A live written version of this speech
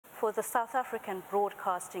for the South African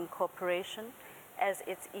Broadcasting Corporation as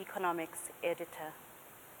its economics editor.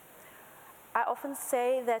 I often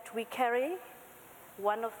say that we carry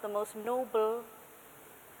one of the most noble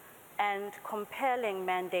and compelling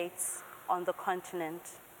mandates on the continent: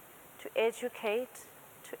 to educate,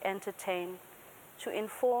 to entertain, to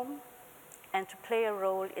inform, and to play a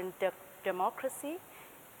role in democracy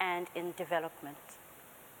and in development.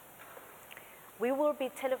 We will be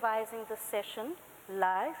televising the session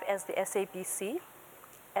live as the SABC,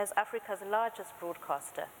 as Africa's largest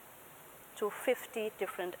broadcaster, to 50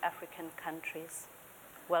 different African countries.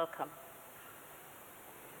 Welcome.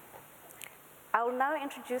 I will now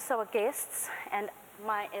introduce our guests and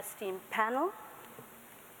my esteemed panel.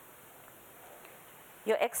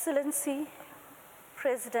 Your Excellency,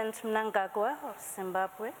 President Mnangagwa of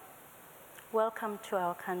Zimbabwe, welcome to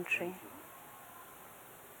our country.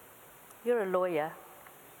 You're a lawyer.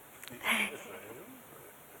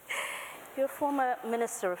 You're former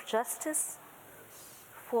Minister of Justice,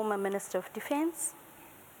 former Minister of Defense,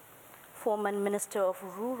 former Minister of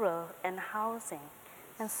Rural and Housing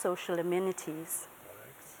and Social Amenities.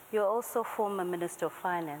 You're also former Minister of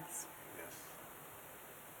Finance. Yes.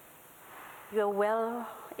 You're well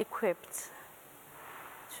equipped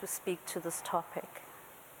to speak to this topic.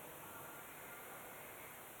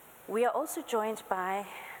 We are also joined by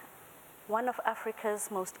one of Africa's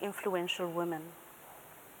most influential women.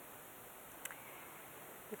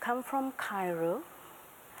 You come from Cairo.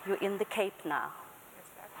 You're in the Cape now.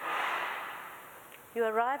 You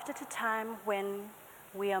arrived at a time when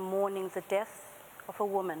we are mourning the death of a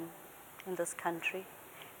woman in this country,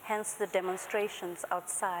 hence the demonstrations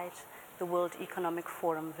outside the World Economic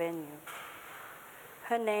Forum venue.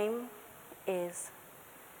 Her name is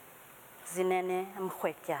Zinene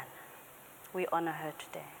Mkhwetyana. We honor her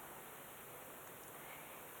today.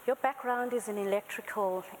 Your background is in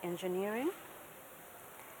electrical engineering,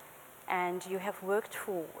 and you have worked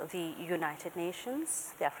for the United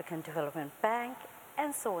Nations, the African Development Bank,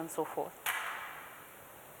 and so on and so forth.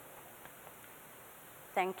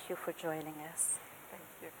 Thank you for joining us. Thank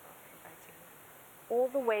you for inviting me. All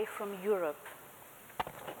the way from Europe,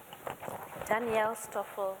 Daniela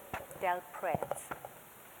Stoffel Delprete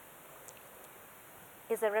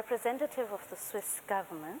is a representative of the Swiss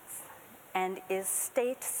government and is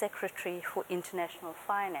State Secretary for International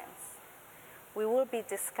Finance. We will be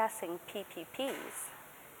discussing PPPs.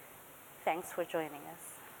 Thanks for joining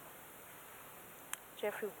us.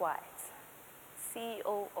 Geoffrey White,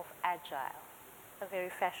 CEO of Agile, a very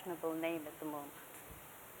fashionable name at the moment,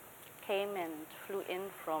 came and flew in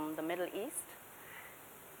from the Middle East.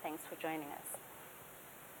 Thanks for joining us.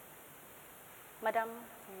 Madame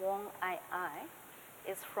Wong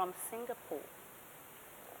is from Singapore.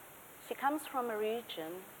 She comes from a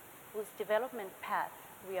region whose development path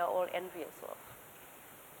we are all envious of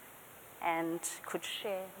and could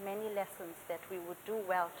share many lessons that we would do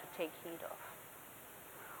well to take heed of.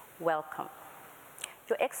 Welcome.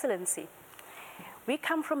 Your Excellency, we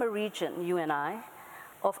come from a region, you and I,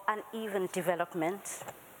 of uneven development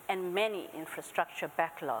and many infrastructure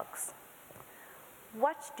backlogs.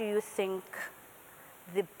 What do you think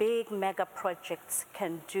the big mega projects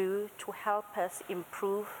can do to help us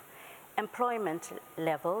improve employment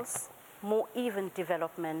levels, more even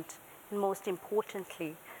development, and most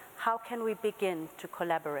importantly, how can we begin to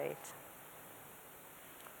collaborate?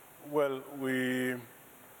 Well, we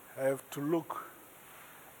have to look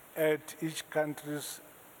at each country's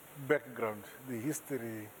background. The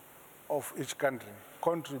history of each country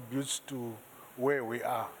contributes to where we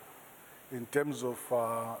are in terms of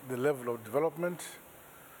the level of development,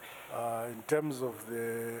 in terms of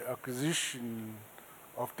the acquisition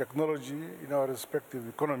of technology in our respective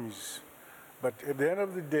economies. But at the end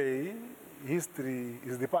of the day, history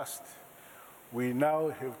is the past. We now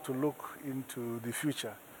have to look into the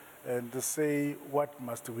future and to say what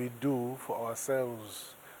must we do for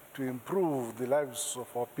ourselves to improve the lives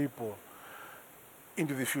of our people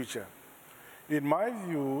into the future. In my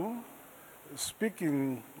view,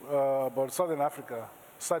 speaking about Southern Africa,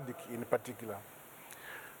 SADC in particular,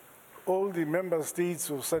 all the member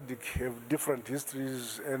states of SADC have different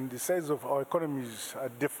histories and the size of our economies are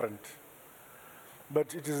different.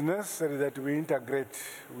 But it is necessary that we integrate,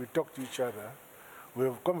 we talk to each other, we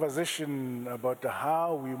have conversation about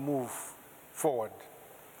how we move forward.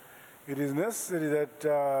 It is necessary that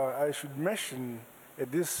I should mention at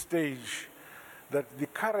this stage that the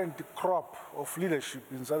current crop of leadership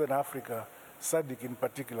in Southern Africa, SADC in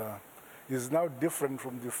particular, is now different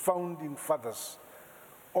from the founding fathers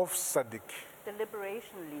of SADC. The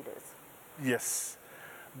liberation leaders. Yes,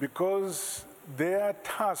 because their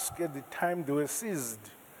task at the time they were seized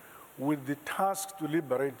with the task to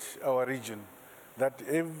liberate our region, that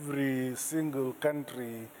every single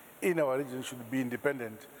country in our region should be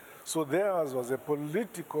independent. So there was a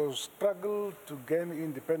political struggle to gain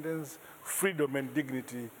independence, freedom, and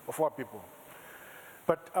dignity of our people.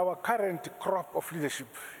 But our current crop of leadership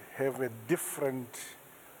have a different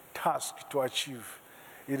task to achieve.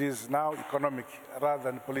 It is now economic rather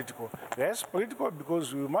than political. Yes, political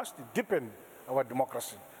because we must deepen our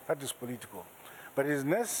democracy. That is political. But it is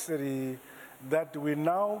necessary that we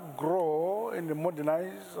now grow and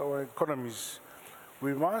modernize our economies.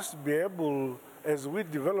 We must be able, as we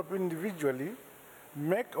develop individually,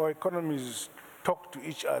 make our economies talk to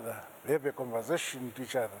each other, have a conversation to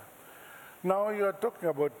each other. Now you are talking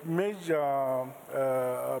about major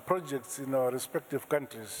projects in our respective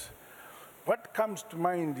countries. What comes to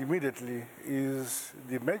mind immediately is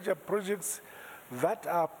the major projects that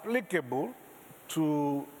are applicable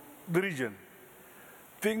to the region.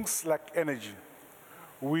 Things like energy.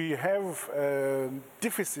 We have a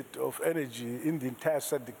deficit of energy in the entire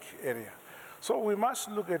SADC area. So we must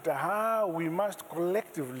look at how we must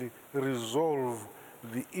collectively resolve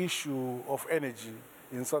the issue of energy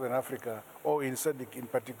in Southern Africa or in SADC in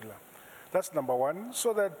particular. That's number one,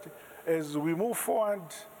 so that as we move forward,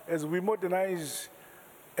 as we modernize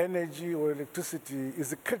energy or electricity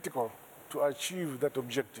is critical to achieve that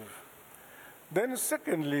objective. Then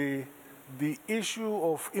secondly, the issue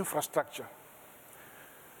of infrastructure.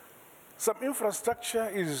 Some infrastructure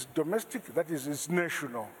is domestic, that is, it's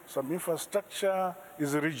national. Some infrastructure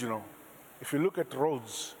is regional. If you look at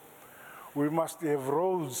roads, we must have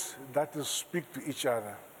roads that speak to each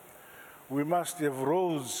other. We must have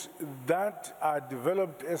roads that are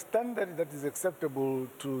developed a standard that is acceptable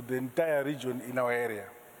to the entire region in our area.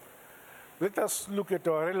 Let us look at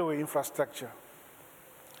our railway infrastructure.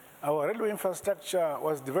 Our railway infrastructure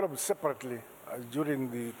was developed separately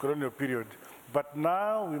during the colonial period, but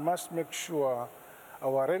now we must make sure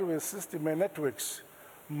our railway system and networks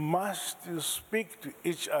must speak to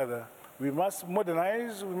each other. We must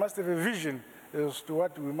modernize, we must have a vision as to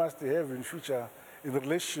what we must have in future in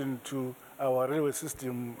relation to our railway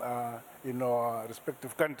system in our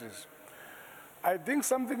respective countries. I think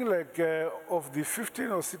something like of the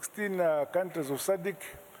 15 or 16 countries of SADC,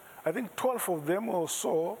 I think 12 of them or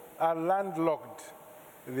so are landlocked.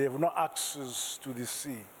 They have no access to the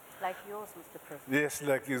sea. Like yours, Mr. President. Yes,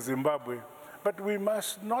 like in Zimbabwe. But we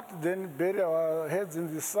must not then bury our heads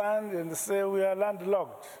in the sand and say we are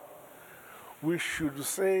landlocked. We should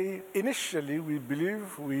say, initially, we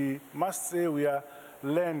believe we must say we are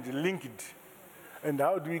land-linked. And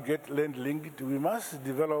how do we get land-linked? We must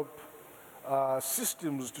develop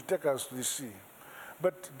systems to take us to the sea.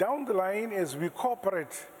 But down the line, as we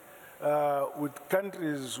cooperate with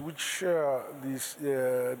countries which share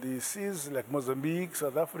the seas, like Mozambique,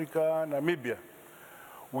 South Africa, Namibia,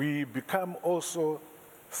 we become also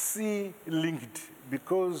sea-linked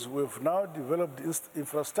because we've now developed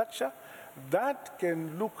infrastructure that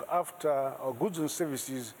can look after our goods and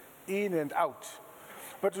services in and out.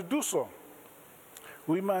 But to do so,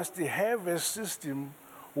 we must have a system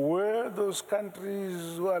where those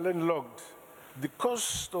countries who are landlocked, the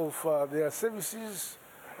cost of their services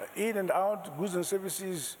in and out, goods and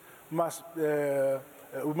services, we must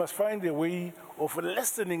find a way of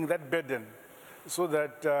lessening that burden so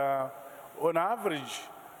that on average,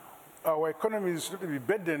 our economy is not to be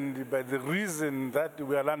burdened by the reason that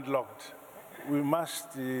we are landlocked. We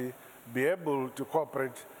must be able to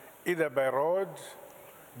cooperate either by road,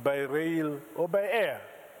 by rail, or by air.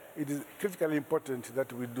 It is critically important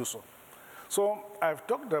that we do so. So I've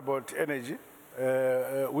talked about energy,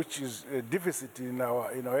 which is a deficit in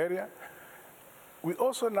our area. We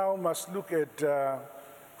also now must look at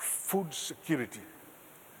food security.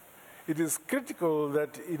 It is critical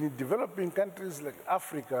that in developing countries like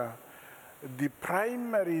Africa, the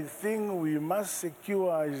primary thing we must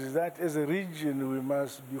secure is that as a region we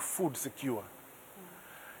must be food secure.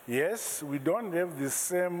 Yes, we don't have the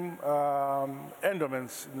same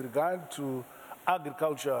endowments in regard to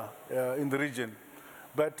agriculture in the region.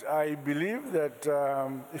 But I believe that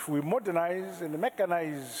if we modernize and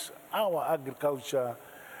mechanize our agriculture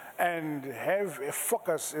and have a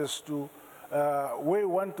focus as to where we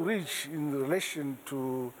want to reach in relation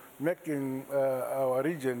to making our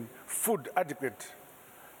region food adequate,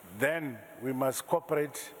 then we must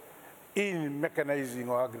cooperate in mechanizing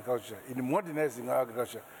our agriculture, in modernizing our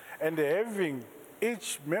agriculture, and having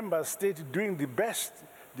each member state doing the best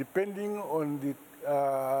depending on the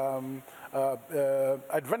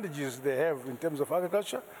advantages they have in terms of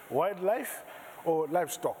agriculture, wildlife, or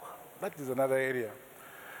livestock. That is another area.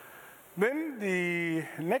 Then the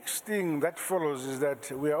next thing that follows is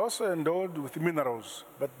that we are also endowed with minerals,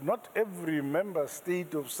 but not every member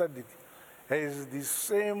state of SADC has the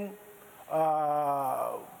same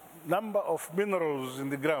number of minerals in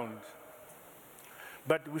the ground.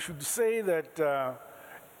 But we should say that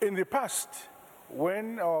in the past,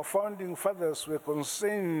 when our founding fathers were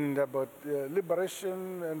concerned about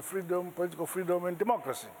liberation and freedom, political freedom and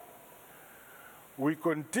democracy, we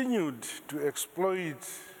continued to exploit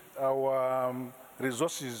our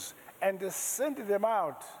resources and sent them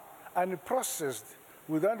out unprocessed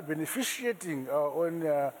without beneficiating our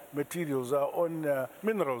own materials, our own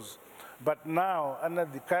minerals. But now, under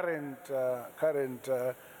the current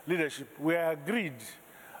leadership, we are agreed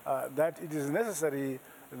that it is necessary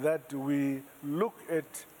that we look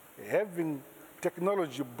at having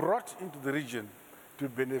technology brought into the region to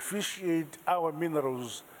beneficiate our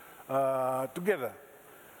minerals together.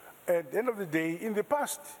 At the end of the day, in the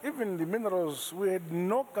past, even the minerals, we had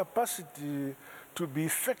no capacity to be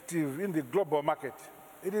effective in the global market.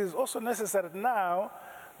 It is also necessary now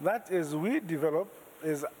that as we develop,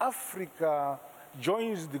 as Africa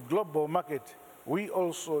joins the global market, we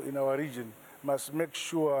also in our region must make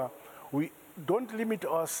sure we don't limit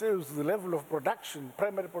ourselves to the level of production,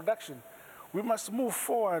 primary production. We must move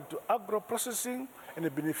forward to agro-processing and the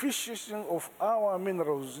beneficiation of our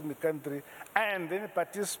minerals in the country and then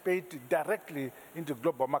participate directly into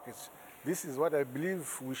global markets. This is what I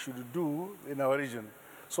believe we should do in our region.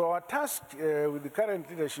 So our task with the current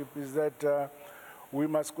leadership is that we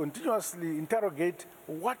must continuously interrogate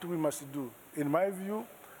what we must do. In my view,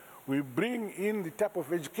 we bring in the type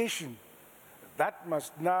of education that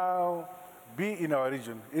must now be in our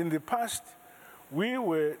region. In the past, we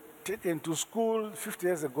were taken to school 50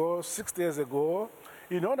 years ago, 60 years ago,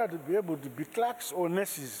 in order to be able to be clerks or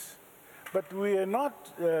nurses. But we are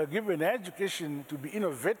not given education to be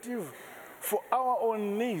innovative for our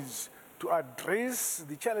own needs, to address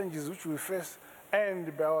the challenges which we face,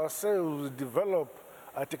 and by ourselves develop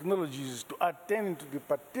technologies to attend to the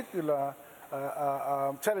particular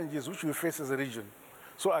challenges which we face as a region.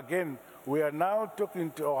 So again, we are now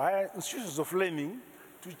talking to our higher institutions of learning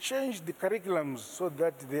to change the curriculums so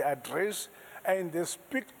that they address and they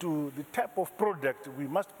speak to the type of product we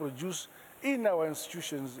must produce in our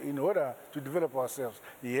institutions in order to develop ourselves.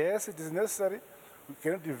 Yes, it is necessary. We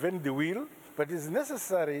cannot invent the wheel, but it is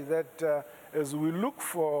necessary that as we look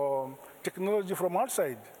for technology from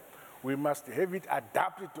outside, we must have it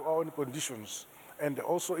adapted to our own conditions and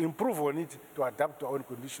also improve on it to adapt to our own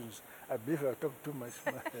conditions. I believe I talked too much.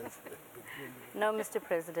 No, Mr.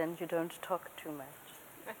 President, you don't talk too much.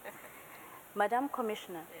 Madam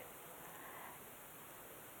Commissioner,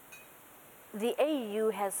 the AU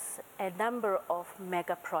has a number of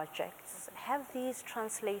mega projects. Have these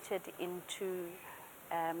translated into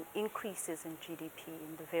increases in GDP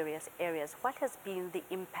in the various areas? What has been the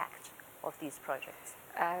impact of these projects?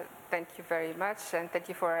 Thank you very much, and thank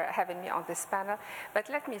you for having me on this panel. But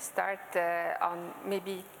let me start on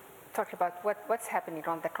maybe talk about what's happening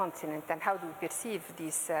on the continent and how do we perceive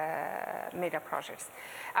these mega projects.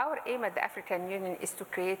 Our aim at the African Union is to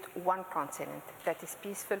create one continent that is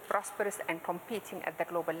peaceful, prosperous, and competing at the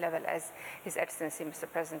global level, as His Excellency Mr.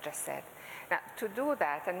 President just said. Now, to do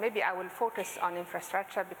that, and maybe I will focus on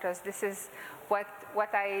infrastructure because this is what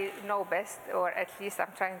I know best, or at least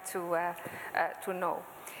I'm trying to know.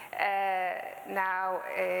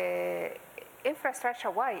 Infrastructure,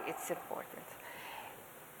 why it's important?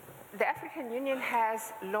 The African Union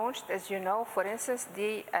has launched, as you know, for instance,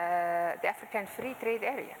 the African Free Trade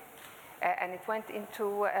Area, and it went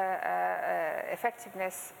into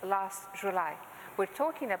effectiveness last July. We're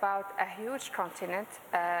talking about a huge continent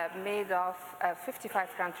made of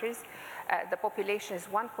 55 countries. The population is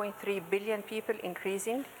 1.3 billion people,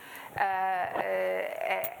 increasing.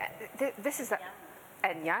 This is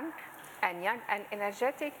young and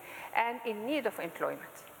energetic and in need of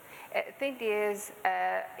employment. Thing is,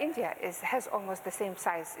 India has almost the same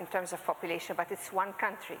size in terms of population, but it's one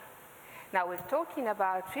country. Now we're talking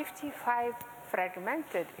about 55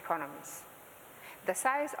 fragmented economies. The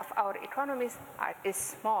size of our economies is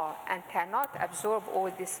small and cannot absorb all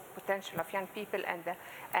this potential of young people and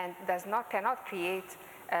cannot create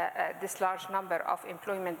this large number of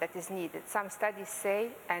employment that is needed. Some studies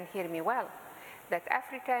say, and hear me well, that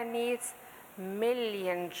Africa needs 1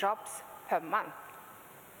 million jobs per month.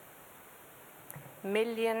 1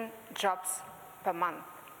 million jobs per month.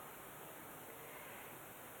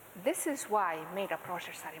 This is why mega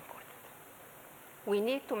projects are important. We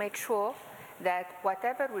need to make sure that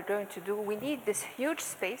whatever we're going to do, we need this huge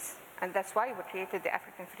space, and that's why we created the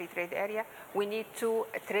African Free Trade Area. We need to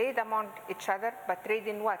trade among each other, but trade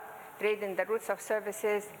in what? trade in the routes of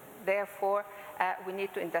services, therefore we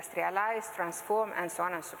need to industrialize, transform, and so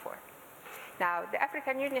on and so forth. Now, the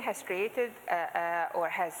African Union has created or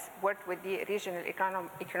has worked with the regional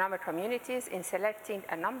economic communities in selecting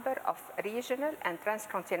a number of regional and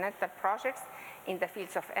transcontinental projects in the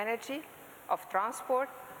fields of energy, of transport,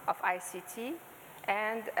 of ICT,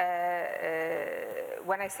 and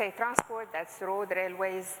when I say transport, that's road,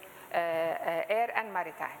 railways, air, and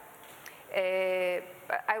maritime.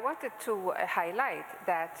 I wanted to highlight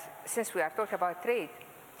that since we are talking about trade,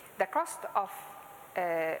 the cost of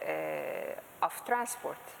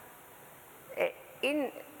transport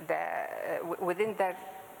within the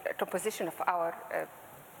composition of our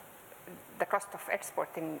the cost of export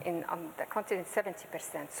on the continent,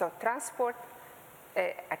 70%. So transport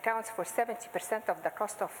accounts for 70% of the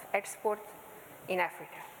cost of export in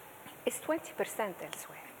Africa. It's 20%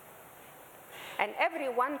 elsewhere. And every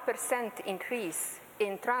 1% increase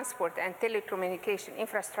in transport and telecommunication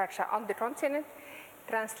infrastructure on the continent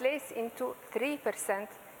translates into 3%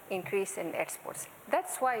 increase in exports.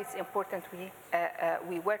 That's why it's important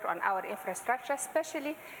we work on our infrastructure,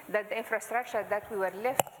 especially that the infrastructure that we were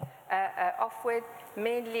left off with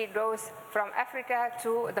mainly goes from Africa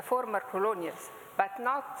to the former colonials, but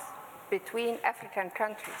not between African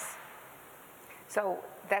countries. So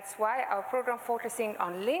that's why our program focusing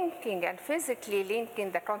on linking and physically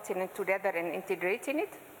linking the continent together and integrating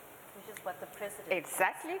it. Which is what the president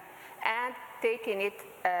exactly, and taking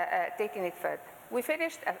it further. We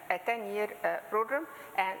finished a 10-year program,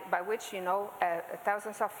 and by which, you know,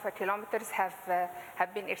 thousands of kilometers have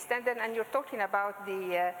been extended. And you're talking about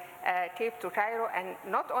the Cape to Cairo, and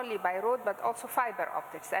not only by road, but also fiber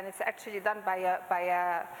optics. And it's actually done by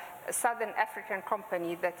a Southern African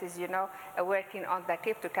company that is, you know, working on the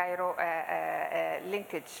Cape to Cairo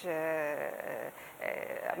linkage,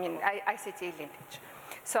 ICT linkage.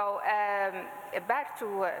 So back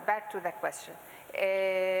to that question.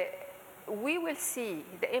 We will see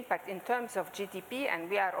the impact in terms of GDP, and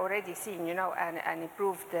we are already seeing, you know, an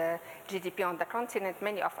improved GDP on the continent.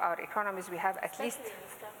 Many of our economies, we have at least. In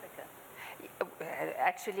West Africa.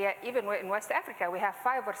 Actually, even in West Africa, we have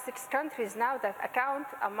 5 or 6 countries now that account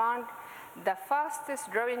among the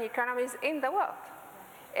fastest growing economies in the world.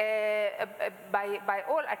 By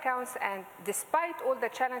all accounts, and despite all the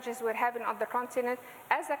challenges we're having on the continent,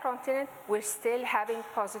 as a continent, we're still having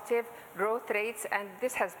positive growth rates, and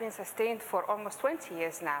this has been sustained for almost 20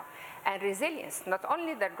 years now. And resilience, not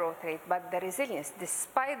only the growth rate, but the resilience,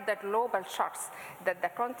 despite the global shocks that the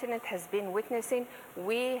continent has been witnessing,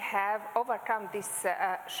 we have overcome these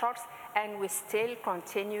shocks, and we still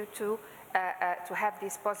continue to have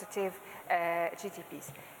these positive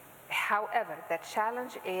GDPs. However, the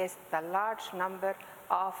challenge is the large number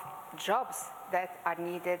of jobs that are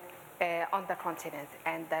needed on the continent,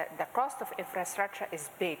 and the cost of infrastructure is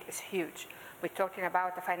big, is huge. We're talking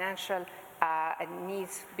about the financial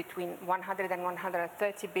needs between 100 and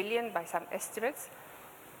 130 billion by some estimates,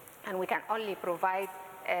 and we can only provide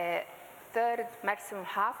a third, maximum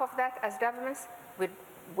half of that as governments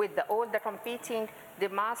with all the competing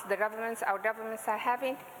demands our governments are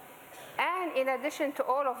having. And in addition to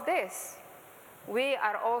all of this, we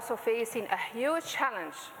are also facing a huge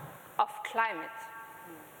challenge of climate.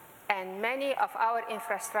 And many of our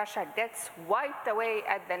infrastructure gets wiped away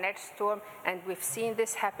at the next storm, and we've seen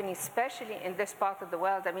this happening, especially in this part of the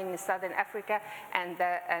world, I mean in Southern Africa, and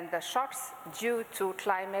the shocks due to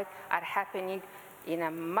climate are happening in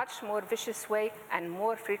a much more vicious way and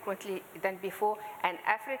more frequently than before. And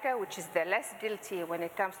Africa, which is the less guilty when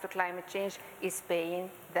it comes to climate change, is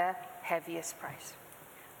paying the heaviest price.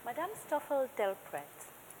 Madame Stoffel Delprete,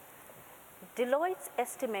 Deloitte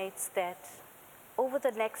estimates that over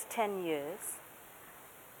the next 10 years,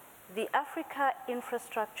 the Africa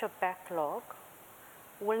infrastructure backlog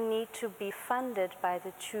will need to be funded by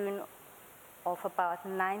the tune of about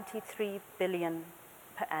 93 billion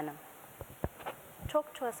per annum.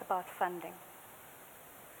 Talk to us about funding.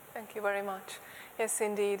 Thank you very much. Yes,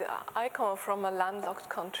 indeed. I come from a landlocked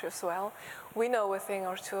country as well. We know a thing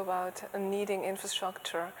or two about needing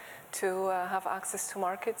infrastructure to have access to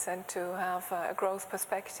markets and to have a growth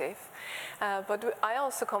perspective. But I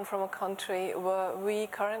also come from a country where we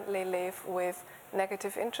currently live with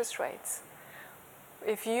negative interest rates.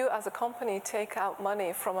 If you as a company take out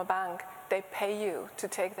money from a bank, they pay you to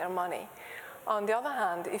take their money. On the other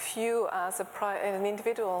hand, if you as an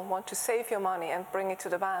individual want to save your money and bring it to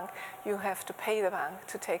the bank, you have to pay the bank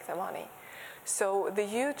to take the money. So the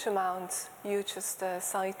huge amounts you just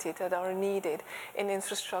cited that are needed in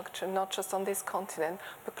infrastructure, not just on this continent,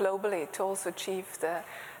 but globally, to also achieve the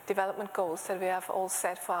development goals that we have all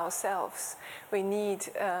set for ourselves. We need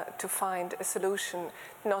to find a solution,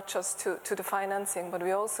 not just to the financing, but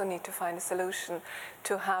we also need to find a solution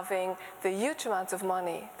to having the huge amounts of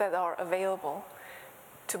money that are available,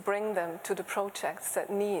 to bring them to the projects that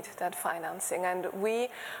need that financing. And we,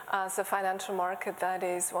 as a financial market that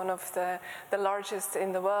is one of the largest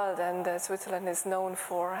in the world, and Switzerland is known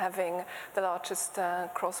for having the largest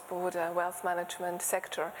cross-border wealth management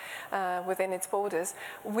sector within its borders,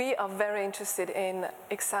 we are very interested in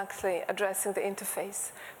exactly addressing the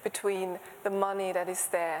interface between the money that is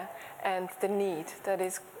there and the need that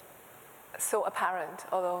is so apparent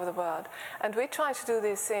all over the world. And we try to do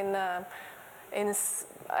this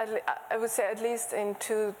I would say at least in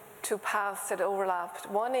two paths that overlap.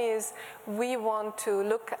 One is we want to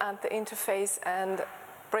look at the interface and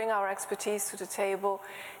bring our expertise to the table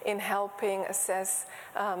in helping assess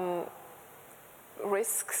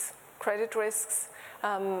risks, credit risks,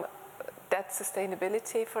 debt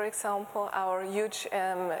sustainability, for example. Our huge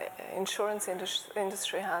insurance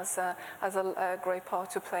industry has a great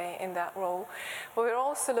part to play in that role. But we're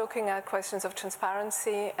also looking at questions of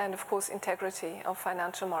transparency and, of course, integrity of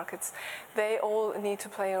financial markets. They all need to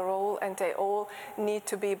play a role, and they all need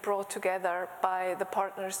to be brought together by the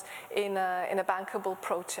partners in a bankable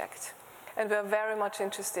project. And we're very much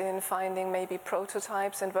interested in finding maybe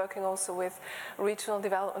prototypes and working also with regional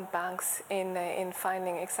development banks in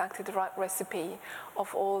finding exactly the right recipe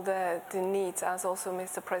of all the needs, as also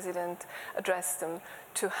Mr. President addressed them,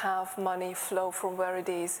 to have money flow from where it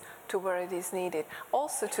is to where it is needed,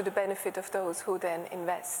 also to the benefit of those who then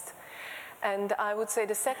invest. And I would say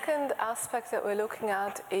the second aspect that we're looking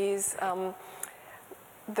at is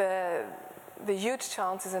the huge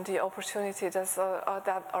chances and the opportunities that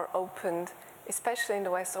are opened, especially in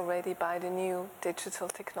the West already, by the new digital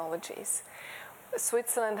technologies.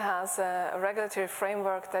 Switzerland has a regulatory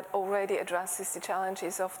framework that already addresses the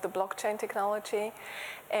challenges of the blockchain technology,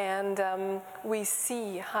 and we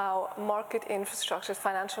see how market infrastructures,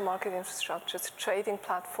 financial market infrastructures, trading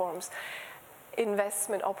platforms,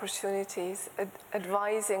 investment opportunities,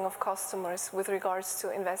 advising of customers with regards to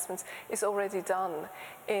investments is already done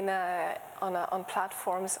on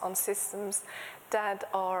platforms, on systems that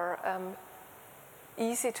are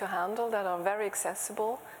easy to handle, that are very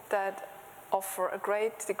accessible, that offer a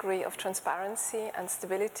great degree of transparency and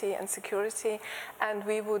stability and security, and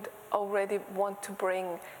we would already want to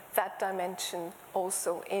bring that dimension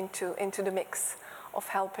also into the mix of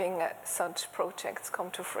helping such projects come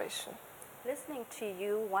to fruition. Listening to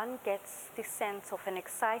you, one gets the sense of an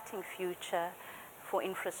exciting future for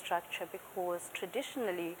infrastructure, because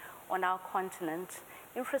traditionally on our continent,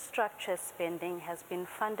 infrastructure spending has been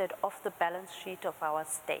funded off the balance sheet of our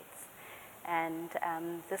states. And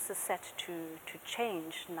this is set to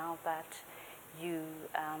change now that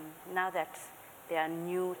there are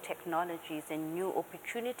new technologies and new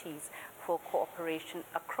opportunities for cooperation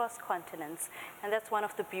across continents. And that's one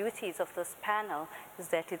of the beauties of this panel, is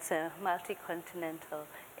that it's a multi-continental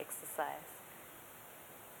exercise.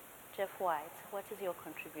 Jeff White, what is your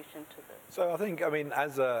contribution to this? So I think,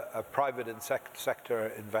 as a private and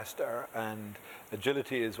sector investor, and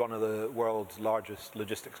Agility is one of the world's largest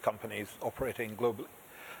logistics companies operating globally.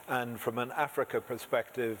 And from an Africa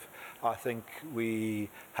perspective, I think we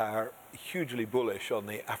are hugely bullish on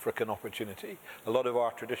the African opportunity. A lot of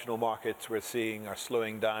our traditional markets we're seeing are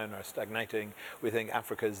slowing down or stagnating. We think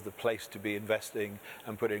Africa is the place to be investing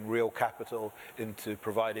and putting real capital into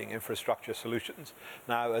providing infrastructure solutions.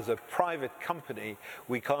 Now, as a private company,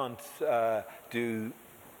 we can't do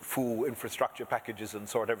full infrastructure packages and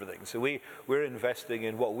sort everything. So we're investing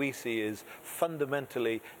in what we see is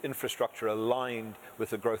fundamentally infrastructure aligned with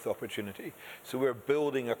the growth opportunity. So we're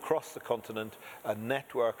building across the continent a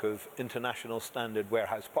network of international standard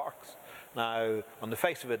warehouse parks. Now, on the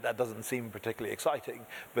face of it, that doesn't seem particularly exciting,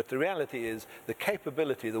 but the reality is the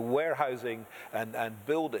capability, the warehousing and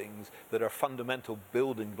buildings that are fundamental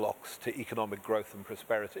building blocks to economic growth and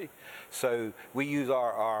prosperity. So we use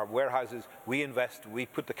our warehouses, we invest, we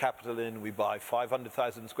put the capital in, we buy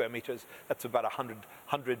 500,000 square meters. That's about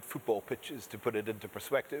 100 football pitches, to put it into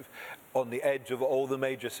perspective, on the edge of all the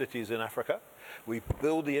major cities in Africa. We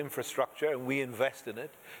build the infrastructure and we invest in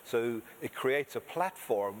it, so it creates a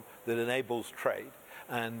platform that enables trade.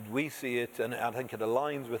 And we see it, and I think it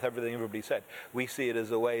aligns with everything everybody said, we see it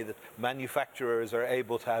as a way that manufacturers are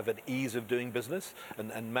able to have an ease of doing business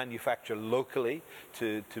and manufacture locally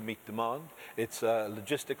to meet demand. It's a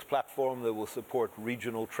logistics platform that will support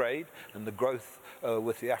regional trade and the growth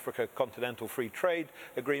with the Africa Continental Free Trade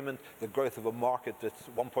Agreement, the growth of a market that's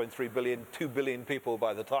 1.3 billion, 2 billion people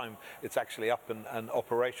by the time it's actually up and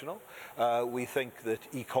operational. We think that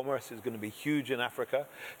e-commerce is going to be huge in Africa.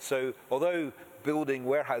 So although building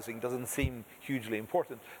warehousing doesn't seem hugely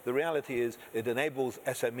important, the reality is it enables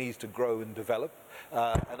SMEs to grow and develop.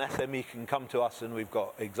 An SME can come to us, and we've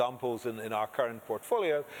got examples in our current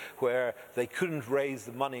portfolio where they couldn't raise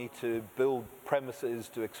the money to build premises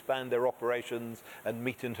to expand their operations and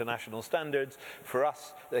meet international standards. For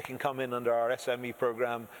us, they can come in under our SME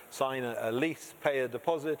program, sign a lease, pay a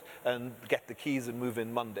deposit, and get the keys and move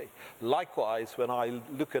in Monday. Likewise, when I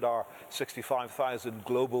look at our 65,000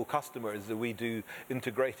 global customers that we do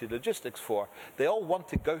integrated logistics for, they all want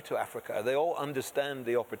to go to Africa. They all understand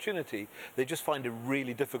the opportunity. They just find it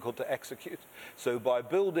really difficult to execute. So by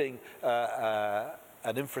building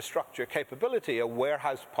an infrastructure capability, a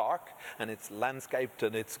warehouse park, and it's landscaped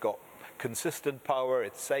and it's got consistent power,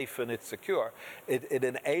 it's safe and it's secure, it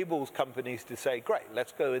enables companies to say, great,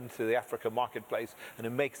 let's go into the Africa marketplace, and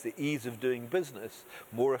it makes the ease of doing business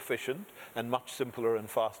more efficient and much simpler and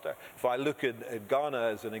faster. If I look at Ghana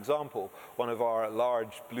as an example, one of our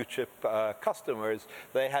large blue chip customers,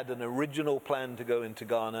 they had an original plan to go into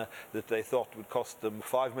Ghana that they thought would cost them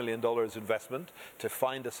 $5 million investment to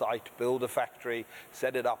find a site, build a factory,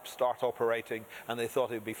 set it up, start operating, and they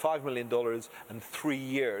thought it would be $5 million and 3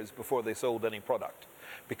 years before they sold any product.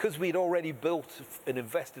 Because we'd already built and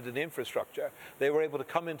invested in infrastructure, they were able to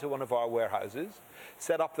come into one of our warehouses,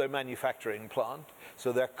 set up their manufacturing plant,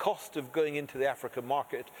 so their cost of going into the African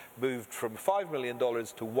market moved from $5 million to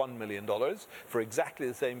 $1 million for exactly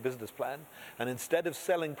the same business plan. And instead of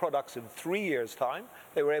selling products in 3 years' time,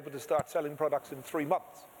 they were able to start selling products in 3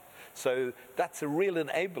 months. So that's a real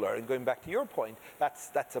enabler, and going back to your point,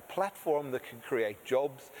 that's a platform that can create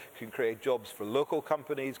jobs for local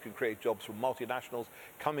companies, can create jobs for multinationals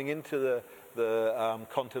coming into the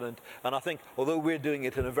continent. And I think although we're doing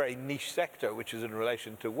it in a very niche sector, which is in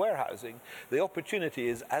relation to warehousing, the opportunity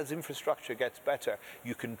is as infrastructure gets better,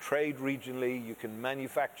 you can trade regionally, you can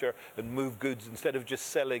manufacture and move goods instead of just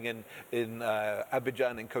selling in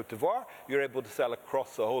Abidjan in Cote d'Ivoire, you're able to sell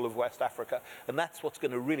across the whole of West Africa. And that's what's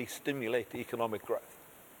going to really stimulate the economic growth.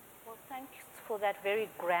 Well, thanks for that very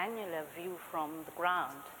granular view from the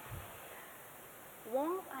ground.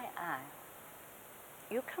 Wong,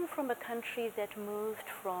 you come from a country that moved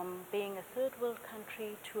from being a third world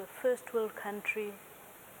country to a first world country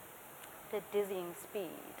at dizzying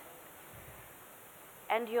speed.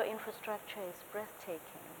 And your infrastructure is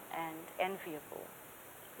breathtaking and enviable.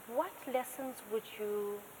 What lessons would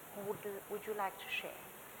you like to share?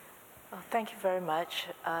 Well, thank you very much.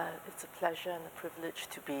 It's a pleasure and a privilege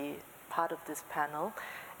to be part of this panel.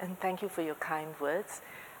 And thank you for your kind words.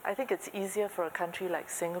 I think it's easier for a country like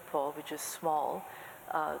Singapore, which is small,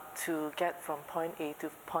 to get from point A to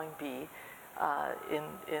point B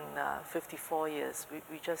in 54 years.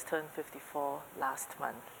 We just turned 54 last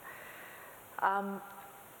month.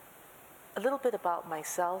 A little bit about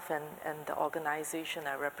myself and the organization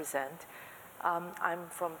I represent. I'm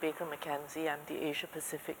from Baker McKenzie. I'm the Asia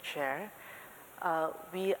Pacific chair.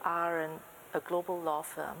 We are a global law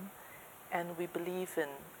firm, and we believe in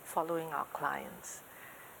following our clients.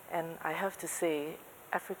 And I have to say,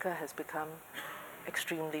 Africa has become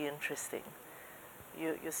extremely interesting.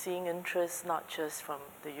 You're seeing interest not just from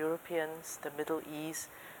the Europeans, the Middle East,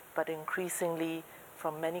 but increasingly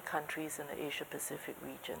from many countries in the Asia Pacific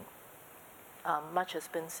region. Much has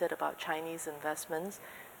been said about Chinese investments.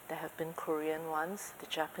 There have been Korean ones. The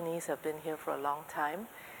Japanese have been here for a long time,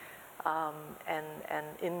 and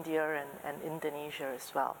India and Indonesia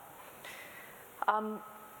as well.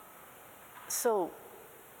 So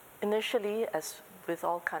initially, as with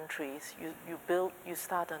all countries, you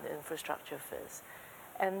start on the infrastructure first.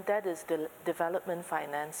 And that is development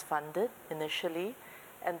finance funded initially,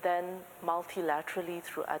 and then multilaterally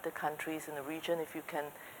through other countries in the region. If you can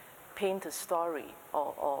paint a story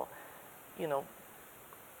or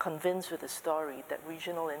convince with a story that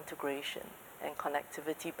regional integration and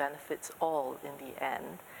connectivity benefits all in the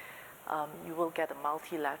end, you will get a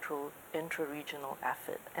multilateral intra-regional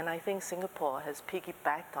effort. And I think Singapore has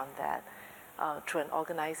piggybacked on that through an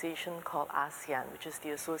organization called ASEAN, which is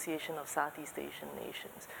the Association of Southeast Asian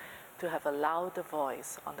Nations, to have a louder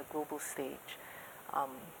voice on the global stage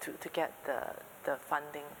to get the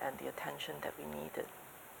funding and the attention that we needed.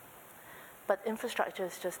 But infrastructure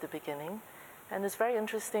is just the beginning. And it's very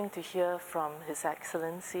interesting to hear from His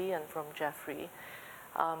Excellency and from Geoffrey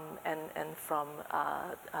and from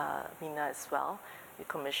Mina as well, the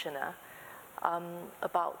Commissioner,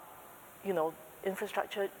 about,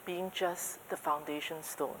 infrastructure being just the foundation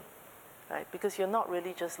stone, right? Because you're not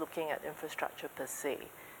really just looking at infrastructure per se.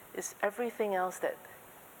 It's everything else that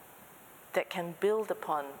can build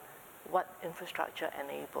upon what infrastructure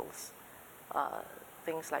enables.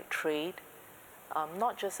 Things like trade,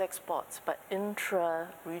 not just exports, but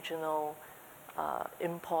intra-regional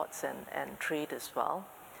imports and trade as well,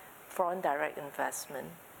 foreign direct investment,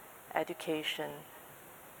 education,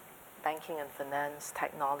 banking and finance,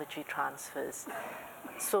 technology transfers.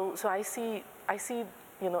 So I see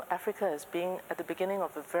Africa as being at the beginning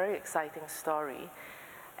of a very exciting story.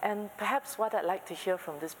 And perhaps what I'd like to hear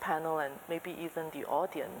from this panel and maybe even the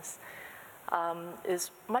audience is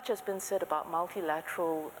much has been said about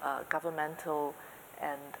multilateral governmental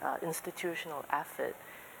and institutional effort,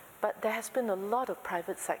 but there has been a lot of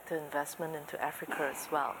private sector investment into Africa as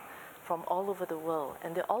well, from all over the world,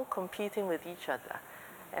 and they're all competing with each other.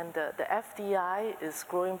 And the FDI is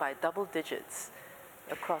growing by double digits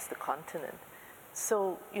across the continent.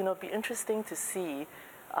 So, it'd be interesting to see,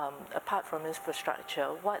 apart from infrastructure,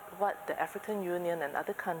 what the African Union and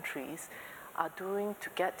other countries are doing to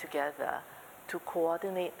get together to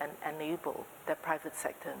coordinate and enable their private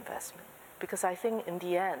sector investment. Because I think in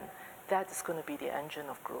the end, that is going to be the engine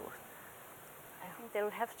of growth. I think they'll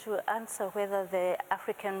have to answer whether the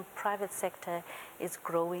African private sector is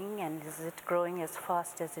growing, and is it growing as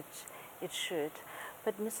fast as it should.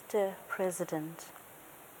 But Mr. President,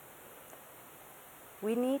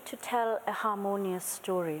 we need to tell a harmonious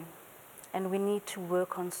story, and we need to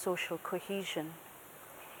work on social cohesion.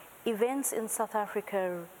 Events in South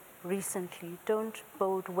Africa recently don't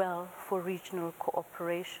bode well for regional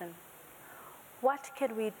cooperation. What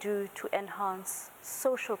can we do to enhance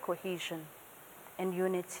social cohesion and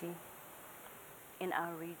unity in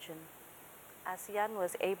our region? As Jan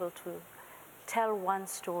was able to tell one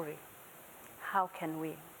story, how can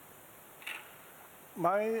we?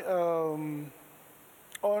 My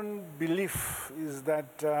own belief is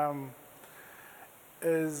that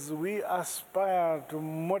as we aspire to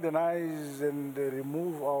modernize and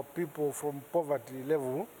remove our people from poverty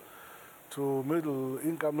level to middle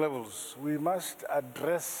income levels, we must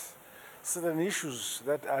address certain issues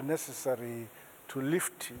that are necessary to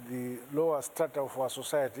lift the lower strata of our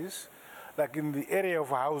societies, like in the area of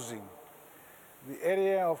housing, the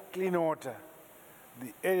area of clean water,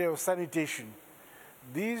 the area of sanitation.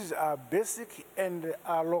 These are basic and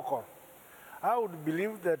are local. I would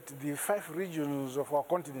believe that the 5 regions of our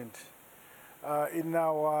continent, in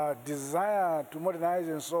our desire to modernize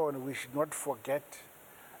and so on, we should not forget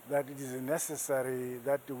that it is necessary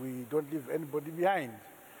that we don't leave anybody behind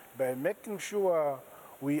by making sure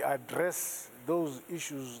we address those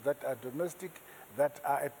issues that are domestic, that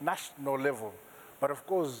are at national level. But of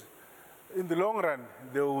course, in the long run,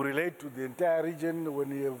 they will relate to the entire region.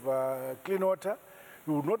 When you have clean water,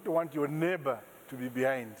 you would not want your neighbor to be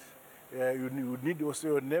behind. You need also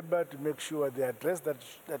your neighbor to make sure they address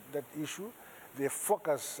that issue. They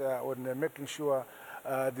focus on making sure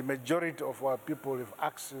the majority of our people have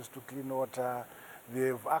access to clean water, they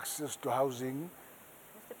have access to housing.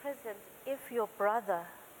 Mr. President, if your brother,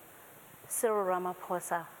 Cyril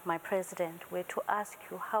Ramaphosa, my president, were to ask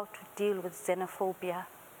you how to deal with xenophobia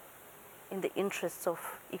in the interests of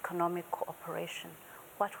economic cooperation,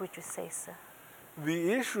 what would you say, sir?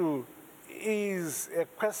 The issue is a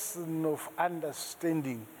question of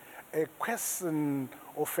understanding, a question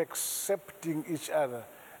of accepting each other.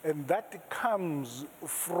 And that comes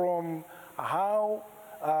from how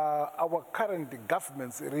our current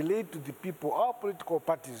governments relate to the people, our political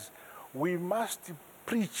parties. We must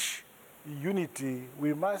preach unity,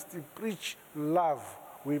 we must preach love,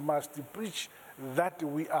 we must preach that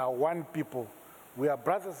we are one people, we are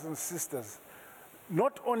brothers and sisters.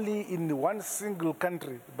 Not only in one single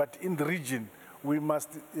country, but in the region, we must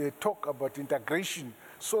talk about integration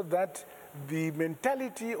so that the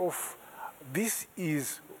mentality of this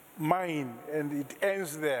is mine and it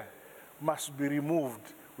ends there must be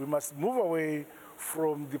removed. We must move away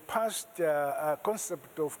from the past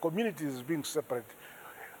concept of communities being separate.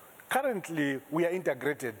 Currently, we are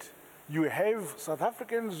integrated. You have South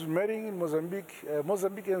Africans marrying in Mozambique,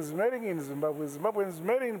 Mozambicans marrying in Zimbabwe, Zimbabweans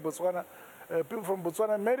marrying in Botswana, people from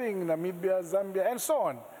Botswana marrying in Namibia, Zambia, and so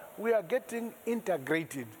on. We are getting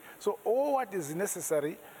integrated. So all what is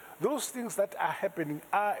necessary, those things that are happening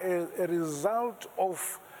are a result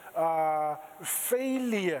of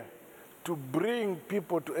failure to bring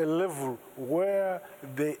people to a level where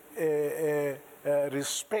they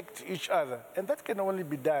respect each other. And that can only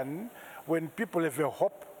be done when people have a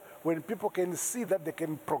hope, when people can see that they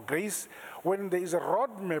can progress, when there is a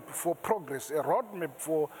roadmap for progress, a roadmap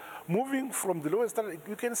for moving from the lowest standard.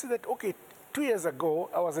 You can see that, okay, 2 years ago,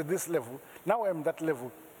 I was at this level, now I'm that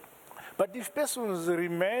level. But if persons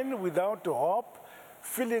remain without hope,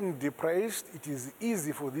 feeling depressed, it is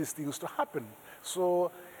easy for these things to happen.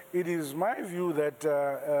 So it is my view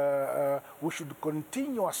that we should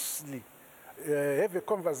continuously have a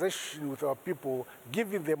conversation with our people,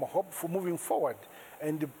 giving them hope for moving forward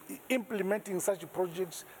and implementing such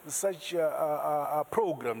projects, such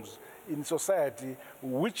programs in society,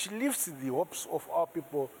 which lifts the hopes of our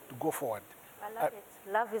people to go forward. I love it.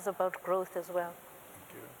 Love is about growth as well.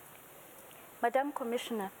 Thank you. Madam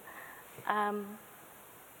Commissioner,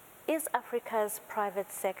 is Africa's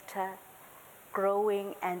private sector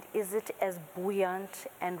growing, and is it as buoyant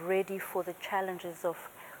and ready for the challenges of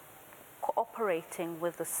cooperating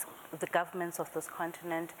with the governments of this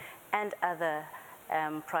continent and other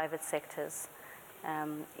private sectors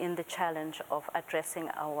in the challenge of addressing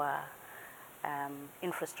our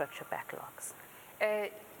infrastructure backlogs?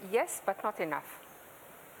 Yes, but not enough.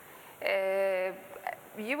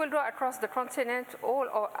 You will go across the continent, all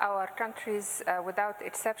of our countries, without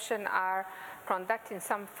exception, are conducting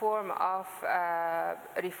some form of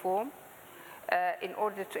reform in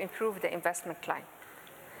order to improve the investment climate,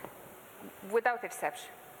 without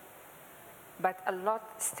exception. But a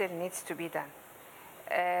lot still needs to be done.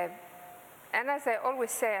 And as I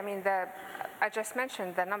always say, I mean, I just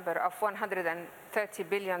mentioned the number of $130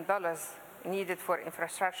 billion needed for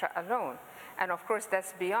infrastructure alone. And of course,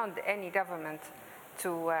 that's beyond any government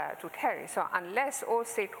to carry. So unless all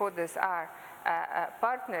stakeholders are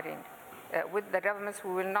partnering with the governments,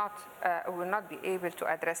 we will not be able to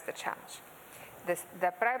address the challenge.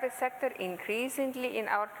 The private sector increasingly in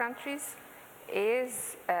our countries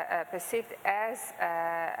is perceived as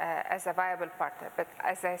a viable partner. But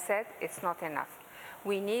as I said, it's not enough.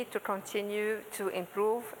 We need to continue to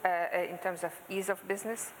improve in terms of ease of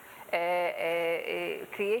business,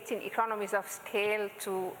 creating economies of scale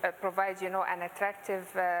to provide, an attractive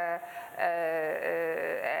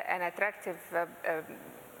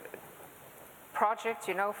project,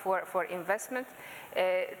 for investment.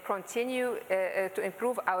 Continue to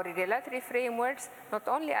improve our regulatory frameworks, not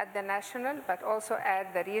only at the national, but also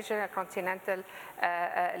at the regional, continental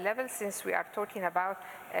level, since we are talking about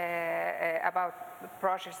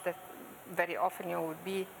projects that very often would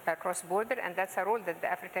be cross-border, and that's a role that the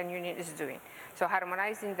African Union is doing. So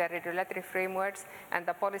harmonizing the regulatory frameworks and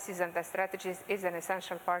the policies and the strategies is an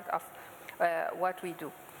essential part of what we do.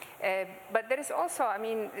 But there is also,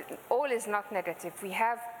 all is not negative. We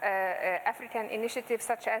have African initiatives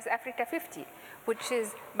such as Africa 50, which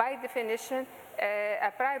is by definition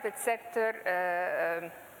a private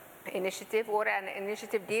sector initiative, or an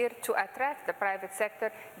initiative geared to attract the private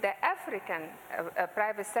sector, the African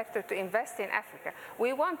private sector, to invest in Africa.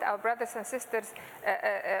 We want our brothers and sisters,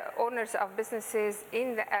 owners of businesses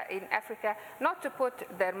in Africa, not to put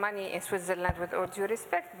their money in Switzerland, with all due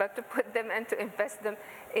respect, but to put them and to invest them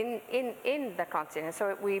in the continent.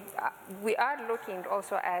 So we are looking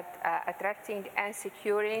also at attracting and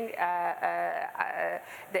securing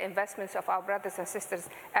the investments of our brothers and sisters,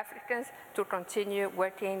 Africans, to continue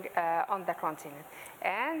working on the continent.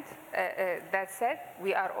 And that said,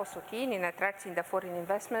 we are also keen in attracting the foreign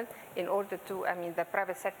investment in order to, the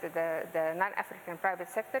private sector, the non-African private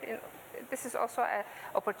sector. This is also an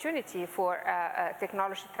opportunity for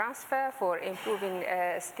technology transfer, for improving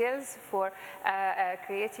skills, for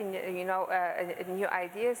creating, new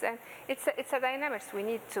ideas. And it's a dynamics we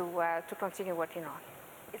need to continue working on.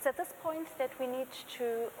 It's at this point that we need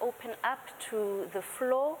to open up to the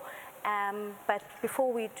floor. But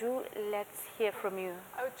before we do, let's hear from you.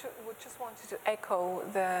 I would just wanted to echo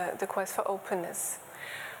the quest for openness.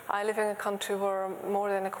 I live in a country where more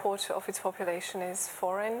than a quarter of its population is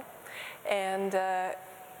foreign, and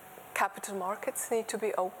capital markets need to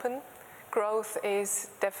be open. Growth is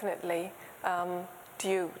definitely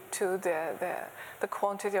due to the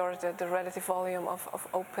quantity or the relative volume of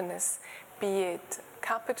openness, be it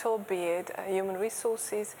capital, be it human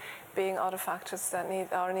resources, being other factors that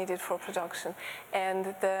are needed for production.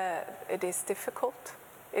 And it is difficult.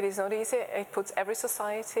 It is not easy. It puts every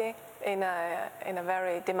society in a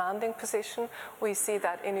very demanding position. We see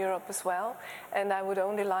that in Europe as well. And I would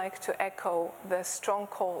only like to echo the strong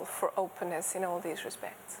call for openness in all these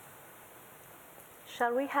respects.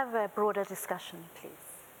 Shall we have a broader discussion, please?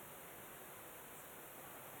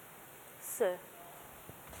 Sir.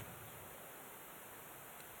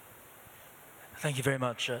 Thank you very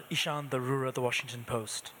much. Ishan Darura, The Washington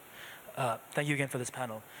Post. Thank you again for this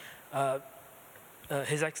panel.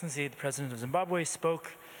 His Excellency, the President of Zimbabwe,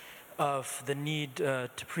 spoke of the need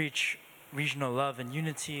to preach regional love and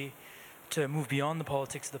unity, to move beyond the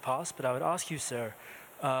politics of the past. But I would ask you, sir,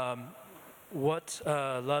 what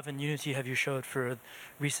love and unity have you showed for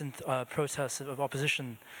recent protests of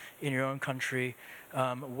opposition in your own country?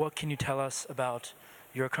 What can you tell us about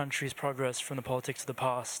your country's progress from the politics of the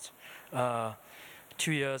past,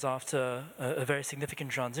 2 years after a very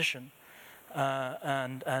significant transition,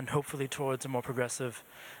 and hopefully towards a more progressive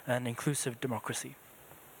and inclusive democracy?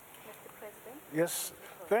 Mr. President? Yes,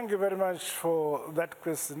 thank you very much for that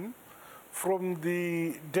question. From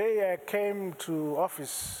the day I came to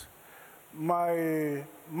office, my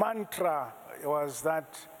mantra was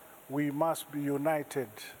that we must be united.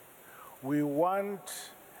 We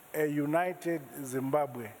want a united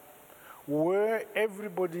Zimbabwe where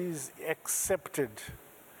everybody is accepted.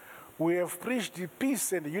 We have preached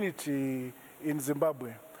peace and unity in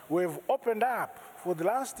Zimbabwe. We have opened up. For the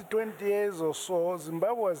last 20 years or so,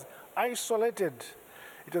 Zimbabwe was isolated.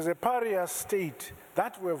 It was a pariah state.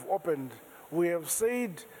 That we have opened. We have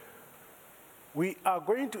said we are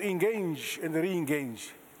going to engage and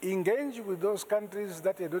re-engage. Engage with those countries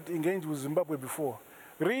that had not engaged with Zimbabwe before.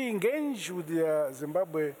 Re-engage with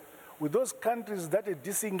Zimbabwe, with those countries that had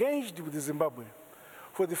disengaged with Zimbabwe.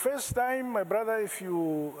 For the first time, my brother, if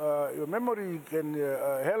you, your memory can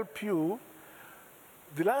help you,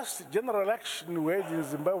 the last general election we had in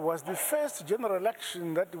Zimbabwe was the first general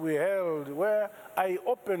election that we held where I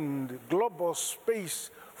opened global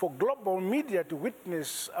space for global media to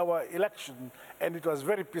witness our election, and it was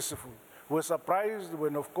very peaceful. We were surprised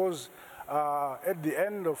when, of course, at the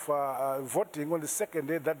end of voting on the second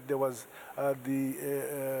day that there was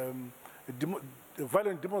the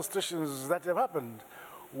violent demonstrations that have happened.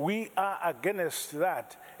 We are against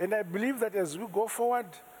that. And I believe that as we go forward,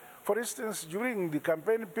 for instance, during the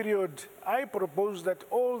campaign period, I proposed that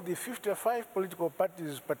all the 55 political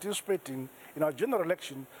parties participating in our general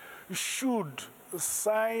election should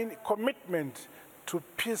sign commitment to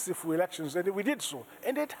peaceful elections, and we did so,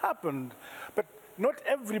 and it happened. But not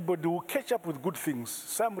everybody will catch up with good things.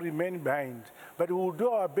 Some remain behind. But we will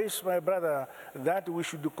do our best, my brother, that we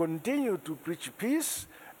should continue to preach peace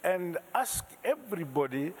and ask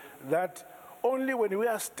everybody that only when we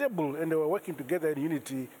are stable and we are working together in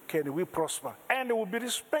unity can we prosper. And we will be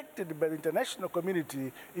respected by the international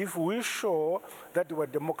community if we show that we are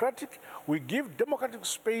democratic. We give democratic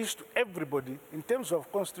space to everybody. In terms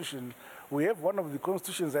of constitution, we have one of the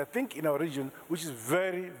constitutions, I think, in our region, which is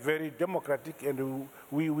very, very democratic, and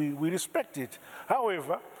we respect it.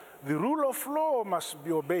 However, the rule of law must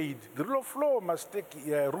be obeyed. The rule of law must take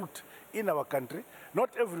root in our country.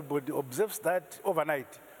 Not everybody observes that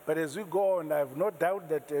overnight. But as we go on, I have no doubt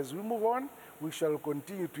that as we move on, we shall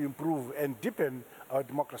continue to improve and deepen our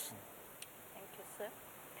democracy. Thank you, sir.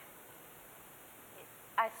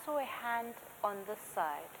 I saw a hand on this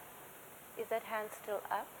side. Is that hand still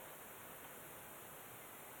up?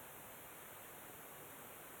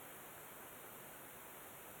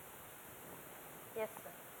 Yes, sir.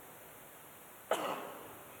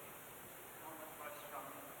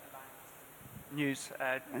 News,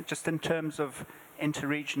 just in terms of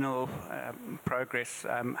interregional progress,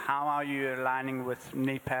 how are you aligning with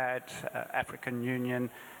NEPAD, African Union?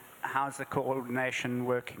 How's the coordination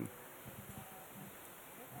working?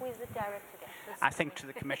 Who is the director there? I think to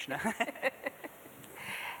the Commissioner.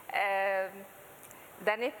 The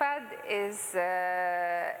NEPAD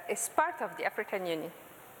is part of the African Union.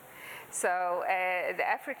 So the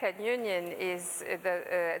African Union is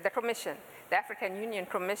the Commission, the African Union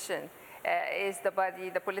Commission is the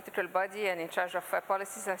body, the political body, and in charge of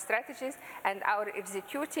policies and strategies. And our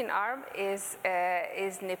executing arm is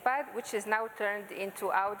NEPAD, which is now turned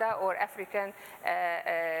into AUDA, or African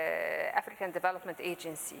Development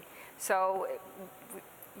Agency. So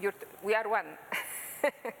we are one.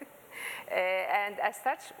 And as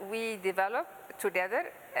such, we develop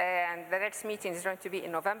together, and the next meeting is going to be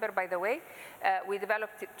in November, by the way. We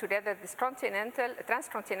developed together this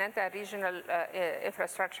transcontinental regional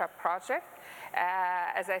infrastructure project,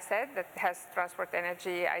 as I said, that has transport,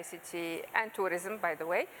 energy, ICT, and tourism, by the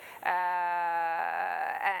way.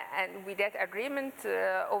 And we get agreement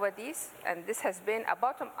over these, and this has been a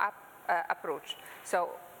bottom-up approach.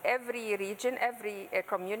 So every region, every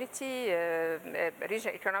community,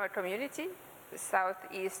 regional economic community, south,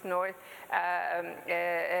 east, north.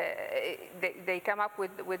 They come up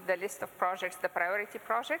with the list of projects, the priority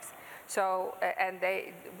projects. So,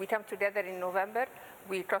 we come together in November.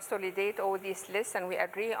 We consolidate all these lists and we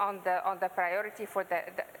agree on the priority for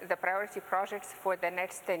the priority projects for the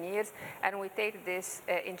next 10 years. And we take this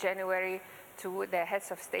in January to the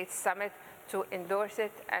Heads of State Summit to endorse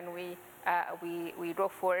it, and we go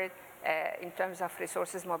for it in terms of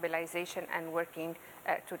resources mobilization and working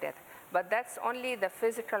together. But that's only the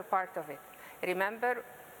physical part of it. Remember,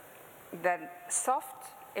 the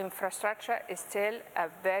soft infrastructure is still a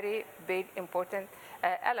very big, important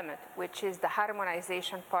element, which is the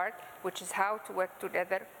harmonization part, which is how to work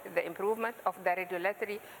together, the improvement of the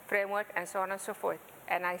regulatory framework, and so on and so forth.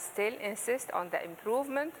 And I still insist on the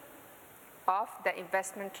improvement of the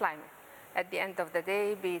investment climate. At the end of the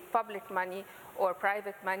day, be it public money or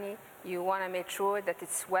private money, you want to make sure that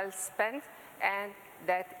it's well spent and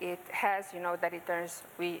that it has, the returns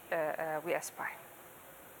we aspire.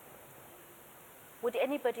 Would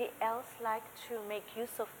anybody else like to make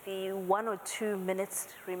use of the 1 or 2 minutes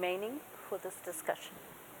remaining for this discussion?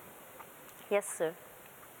 Yes, sir.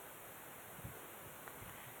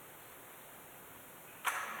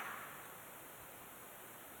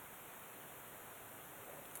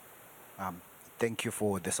 Thank you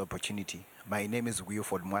for this opportunity. My name is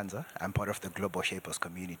Gqubule-Mbeki. I'm part of the Global Shapers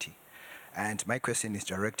community. And my question is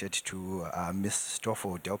directed to Ms.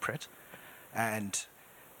 Stoffel Delprete. And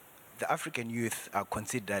the African youth are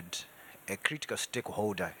considered a critical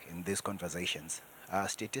stakeholder in these conversations.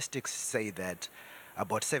 Statistics say that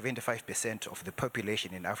about 75% of the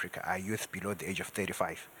population in Africa are youth below the age of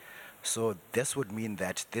 35. So this would mean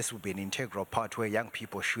that this would be an integral part where young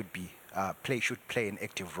people should play an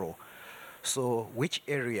active role. So which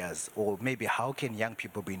areas, or maybe how can young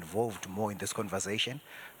people be involved more in this conversation,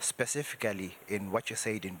 specifically in what you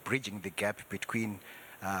said in bridging the gap between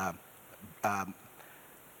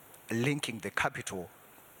linking the capital,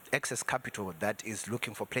 excess capital that is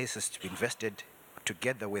looking for places to be invested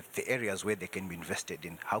together with the areas where they can be invested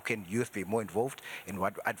in? How can youth be more involved, and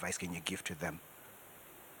what advice can you give to them?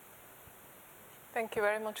 Thank you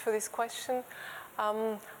very much for this question.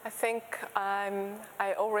 I think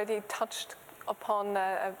I already touched upon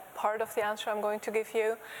a part of the answer I'm going to give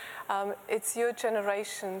you. It's your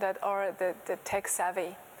generation that are the tech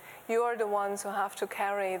savvy. You are the ones who have to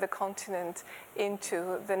carry the continent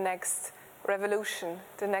into the next revolution,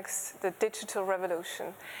 the digital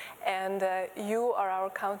revolution. And you are our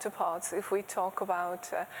counterparts if we talk about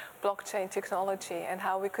blockchain technology and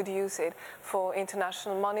how we could use it for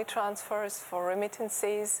international money transfers, for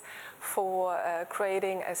remittances, for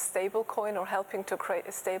creating a stable coin or helping to create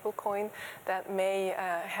a stable coin that may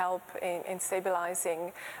help in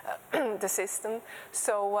stabilizing the system.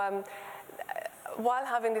 So while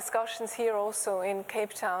having discussions here also in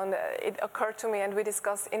Cape Town, it occurred to me, and we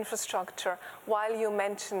discussed infrastructure, while you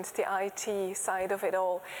mentioned the IT side of it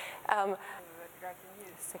all.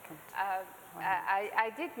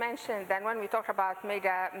 I did mention that when we talk about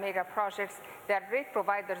mega projects, they are great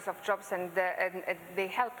providers of jobs, and they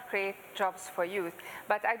help create jobs for youth.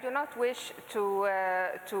 But I do not wish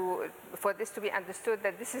for this to be understood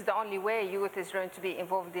that this is the only way youth is going to be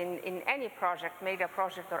involved in any project, mega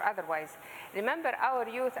project or otherwise. Remember, our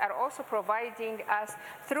youth are also providing us,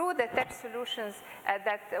 through the tech solutions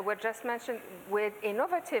that were just mentioned, with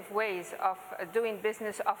innovative ways of doing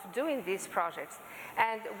business, of doing these projects.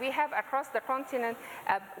 And we have across the continent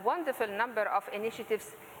a wonderful number of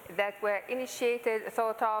initiatives that were initiated,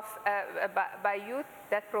 thought of by youth,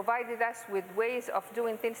 that provided us with ways of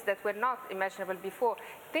doing things that were not imaginable before.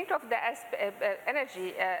 Think of the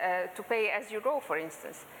energy to pay as you go, for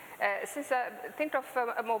instance. Think of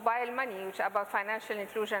mobile money, which is about financial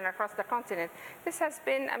inclusion across the continent. This has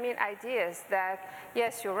been, ideas that,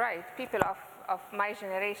 yes, you're right, people of my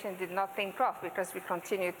generation did not think of, because we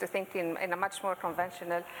continued to think in a much more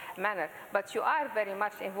conventional manner. But you are very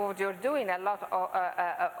much involved. You're doing a lot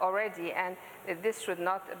already, and this should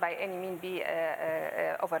not by any means be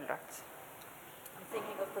overlooked. I'm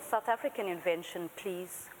thinking of the South African invention,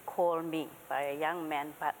 Please Call Me, by a young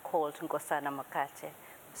man called Nkosana Mokate.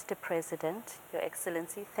 Mr. President, Your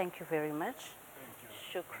Excellency, thank you very much. Thank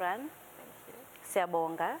you. Shukran. Thank you.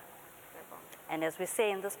 Siyabonga. And as we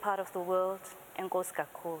say in this part of the world, Enkosi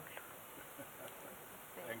kakhulu.